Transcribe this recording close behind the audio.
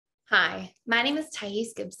Hi, my name is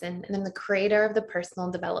Gibson, and I'm the creator of the Personal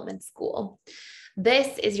Development School.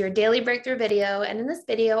 This is your daily breakthrough video, and in this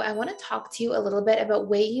video, I want to talk to you a little bit about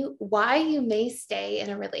why you may stay in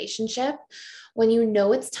a relationship when you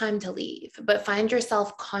know it's time to leave, but find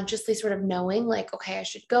yourself consciously sort of knowing like, okay, I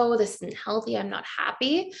should go, this isn't healthy, I'm not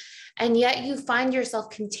happy, and yet you find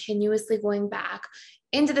yourself continuously going back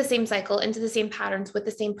into the same cycle, into the same patterns with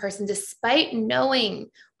the same person, despite knowing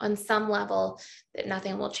on some level that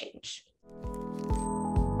nothing will change.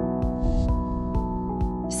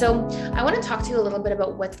 So I want to talk to you a little bit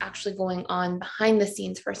about what's actually going on behind the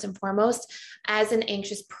scenes, first and foremost, as an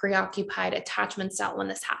anxious, preoccupied attachment style when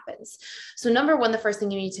this happens. So number one, the first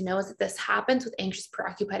thing you need to know is that this happens with anxious,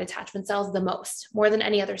 preoccupied attachment styles the most, more than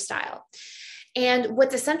any other style. And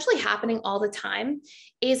what's essentially happening all the time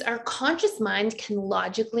is our conscious mind can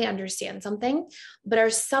logically understand something, but our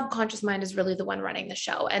subconscious mind is really the one running the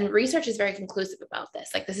show. And research is very conclusive about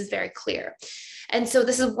this. Like, this is very clear. And so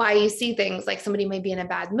this is why you see things like somebody may be in a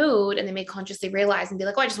bad mood and they may consciously realize and be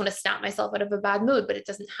like, oh, I just want to snap myself out of a bad mood, but it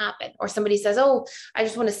doesn't happen. Or somebody says, oh, I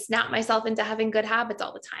just want to snap myself into having good habits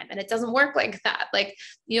all the time. And it doesn't work like that. Like,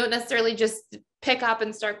 you don't necessarily just pick up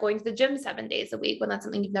and start going to the gym 7 days a week when that's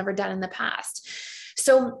something you've never done in the past.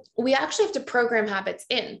 So we actually have to program habits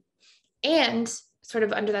in, and sort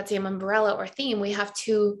of under that same umbrella or theme, we have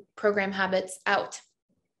to program habits out.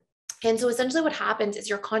 And so essentially what happens is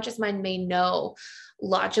your conscious mind may know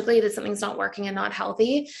logically that something's not working and not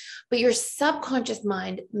healthy, but your subconscious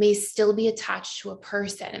mind may still be attached to a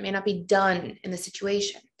person. It may not be done in the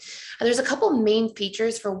situation. And there's a couple of main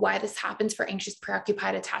features for why this happens for anxious,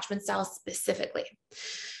 preoccupied attachment styles specifically.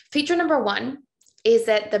 Feature number one is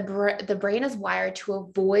that the brain is wired to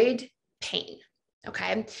avoid pain,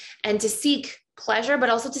 okay? And to seek pleasure, but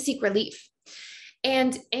also to seek relief.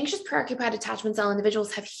 And anxious, preoccupied attachment style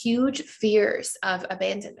individuals have huge fears of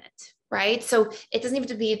abandonment, right? So it doesn't even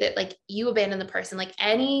have to be that like you abandon the person, like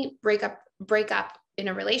any breakup in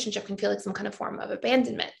a relationship can feel like some kind of form of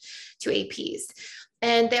abandonment to APs.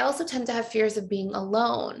 And they also tend to have fears of being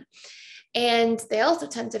alone. And they also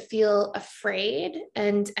tend to feel afraid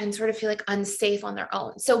and sort of feel like unsafe on their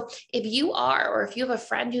own. So if you are, or if you have a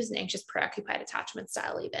friend who's an anxious, preoccupied attachment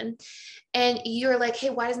style even, and you're like,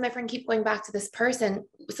 hey, why does my friend keep going back to this person?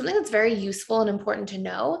 Something that's very useful and important to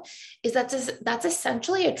know is that that's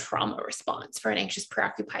essentially a trauma response for an anxious,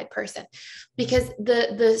 preoccupied person, because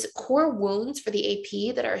the core wounds for the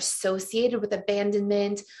AP that are associated with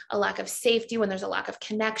abandonment, a lack of safety when there's a lack of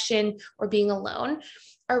connection or being alone,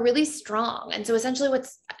 are really strong. And so essentially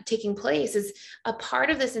what's taking place is a part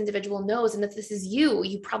of this individual knows, and if this is you,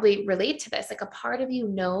 you probably relate to this, like a part of you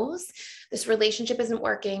knows this relationship isn't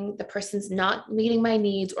working, the person's not meeting my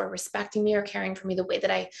needs or respecting me or caring for me the way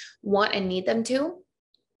that I want and need them to.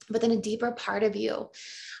 But then a deeper part of you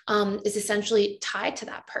is essentially tied to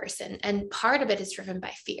that person. And part of it is driven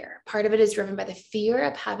by fear. Part of it is driven by the fear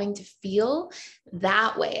of having to feel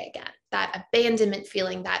that way again, that abandonment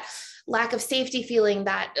feeling, that lack of safety feeling,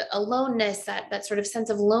 that aloneness, that sort of sense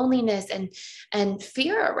of loneliness and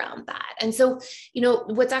fear around that. And so,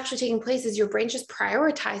 what's actually taking place is your brain's just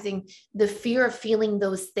prioritizing the fear of feeling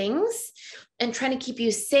those things and trying to keep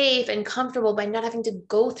you safe and comfortable by not having to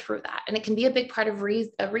go through that. And it can be a big part of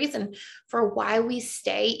a reason for why we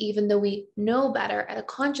stay, even though we know better at a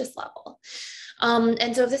conscious level.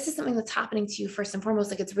 And so if this is something that's happening to you, first and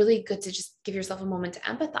foremost, like, it's really good to just give yourself a moment to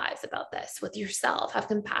empathize about this with yourself, have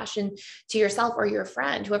compassion to yourself or your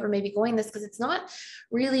friend, whoever may be going this, because it's not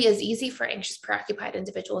really as easy for anxious, preoccupied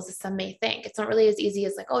individuals as some may think. It's not really as easy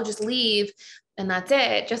as like, oh, just leave and that's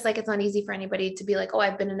it. Just like it's not easy for anybody to be like, oh,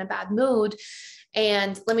 I've been in a bad mood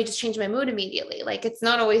and let me just change my mood immediately. Like, it's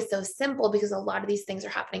not always so simple because a lot of these things are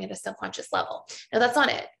happening at a subconscious level. Now, that's not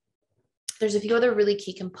it. There's a few other really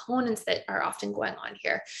key components that are often going on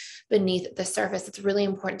here beneath the surface. It's really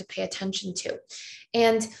important to pay attention to.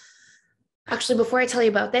 And actually, before I tell you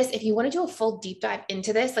about this, if you want to do a full deep dive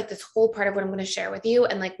into this, like this whole part of what I'm going to share with you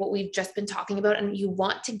and like what we've just been talking about, and you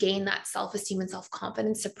want to gain that self-esteem and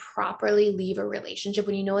self-confidence to properly leave a relationship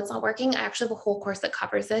when you know it's not working, I actually have a whole course that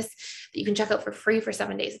covers this that you can check out for free for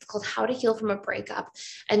 7 days. It's called How to Heal from a Breakup.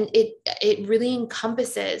 And it really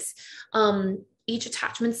encompasses each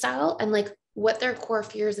attachment style and like what their core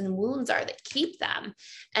fears and wounds are that keep them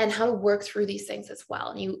and how to work through these things as well.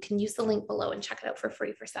 And you can use the link below and check it out for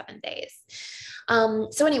free for 7 days.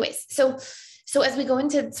 So anyways, so as we go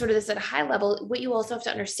into sort of this at a high level, what you also have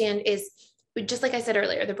to understand is, just like I said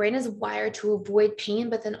earlier, the brain is wired to avoid pain,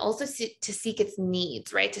 but then also to seek its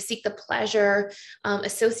needs, right? To seek the pleasure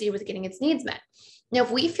associated with getting its needs met. Now,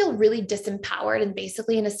 if we feel really disempowered and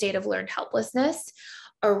basically in a state of learned helplessness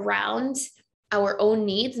around our own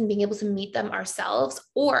needs and being able to meet them ourselves,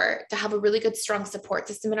 or to have a really good, strong support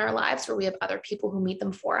system in our lives where we have other people who meet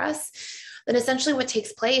them for us, then essentially what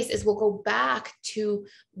takes place is we'll go back to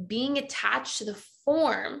being attached to the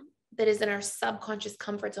form that is in our subconscious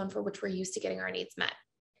comfort zone for which we're used to getting our needs met.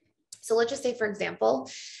 So let's just say, for example,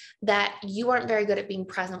 that you aren't very good at being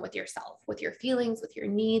present with yourself, with your feelings, with your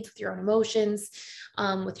needs, with your own emotions,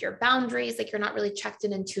 with your boundaries, like you're not really checked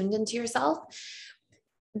in and tuned into yourself.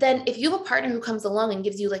 Then if you have a partner who comes along and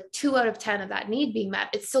gives you like 2 out of 10 of that need being met,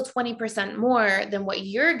 it's still 20% more than what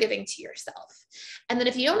you're giving to yourself. And then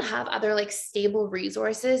if you don't have other like stable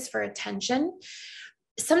resources for attention,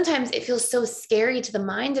 sometimes it feels so scary to the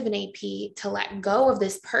mind of an AP to let go of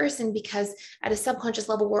this person, because at a subconscious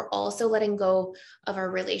level, we're also letting go of our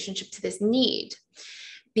relationship to this need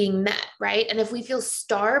being met, right? And if we feel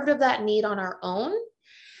starved of that need on our own,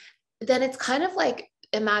 then it's kind of like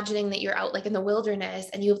imagining that you're out like in the wilderness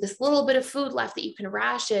and you have this little bit of food left that you can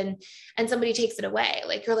ration, and somebody takes it away.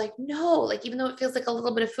 Like you're like, no, like even though it feels like a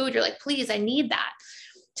little bit of food, you're like, please, I need that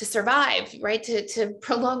to survive, right? To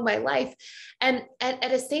prolong my life. And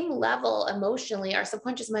at a same level, emotionally, our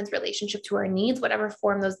subconscious mind's relationship to our needs, whatever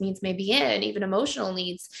form those needs may be in, even emotional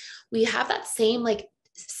needs, we have that same like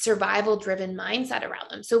survival driven mindset around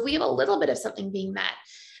them. So if we have a little bit of something being met,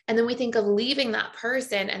 and then we think of leaving that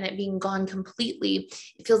person and it being gone completely,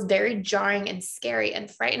 it feels very jarring and scary and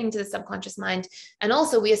frightening to the subconscious mind. And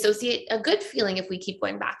also we associate a good feeling if we keep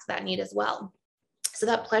going back to that need as well. So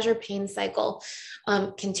that pleasure pain cycle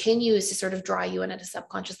continues to sort of draw you in at a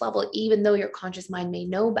subconscious level, even though your conscious mind may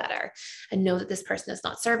know better and know that this person is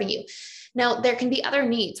not serving you. Now, there can be other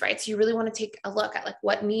needs, right? So you really want to take a look at like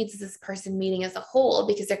what needs is this person meeting as a whole,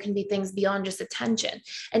 because there can be things beyond just attention.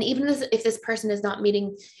 And even if this person is not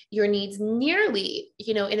meeting your needs nearly,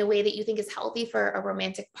 you know, in a way that you think is healthy for a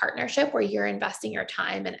romantic partnership where you're investing your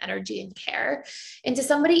time and energy and care into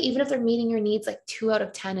somebody, even if they're meeting your needs like 2 out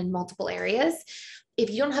of 10 in multiple areas, if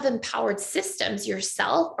you don't have empowered systems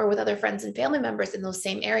yourself or with other friends and family members in those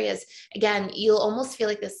same areas, again, you'll almost feel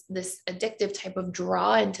like this addictive type of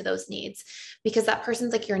draw into those needs, because that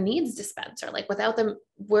person's like your needs dispenser. Like without them,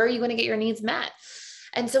 where are you going to get your needs met?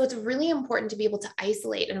 And so it's really important to be able to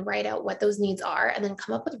isolate and write out what those needs are, and then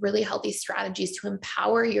come up with really healthy strategies to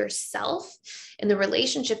empower yourself in the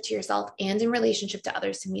relationship to yourself and in relationship to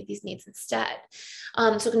others to meet these needs instead.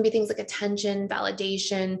 So it can be things like attention,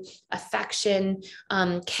 validation, affection,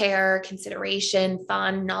 care, consideration,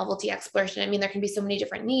 fun, novelty, exploration. I mean, there can be so many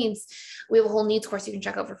different needs. We have a whole needs course you can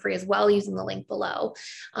check out for free as well using the link below,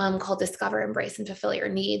 called Discover, Embrace, and Fulfill Your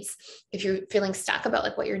Needs, if you're feeling stuck about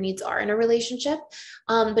like what your needs are in a relationship.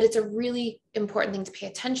 But it's a really important thing to pay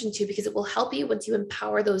attention to, because it will help you once you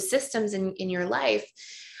empower those systems in your life.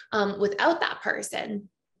 Without that person,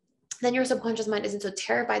 then your subconscious mind isn't so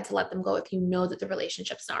terrified to let them go if you know that the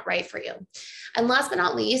relationship's not right for you. And last but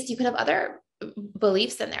not least, you can have other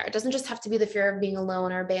beliefs in there. It doesn't just have to be the fear of being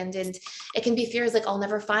alone or abandoned. It can be fears like, I'll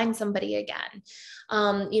never find somebody again.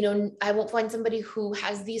 I won't find somebody who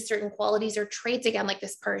has these certain qualities or traits again, like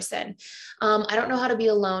this person. I don't know how to be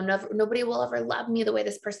alone. Nobody will ever love me the way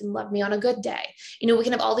this person loved me on a good day. We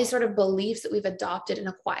can have all these sort of beliefs that we've adopted and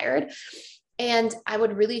acquired. And I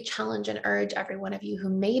would really challenge and urge every one of you who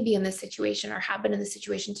may be in this situation or have been in this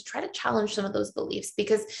situation to try to challenge some of those beliefs,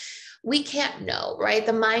 because we can't know, right?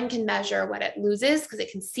 The mind can measure what it loses because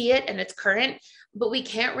it can see it and it's current, but we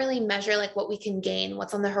can't really measure like what we can gain,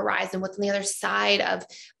 what's on the horizon, what's on the other side of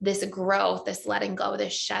this growth, this letting go,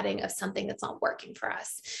 this shedding of something that's not working for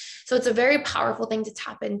us. So it's a very powerful thing to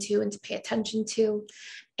tap into and to pay attention to.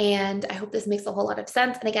 And I hope this makes a whole lot of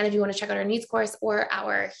sense. And again, if you want to check out our needs course or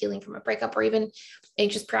our Healing from a Breakup, or even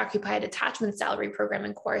Anxious Preoccupied Attachment Style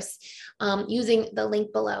Reprogramming course, using the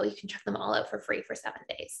link below, you can check them all out for free for 7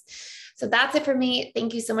 days. So that's it for me.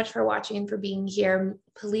 Thank you so much for watching and for being here.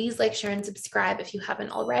 Please like, share, and subscribe if you haven't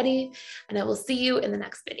already. And I will see you in the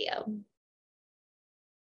next video.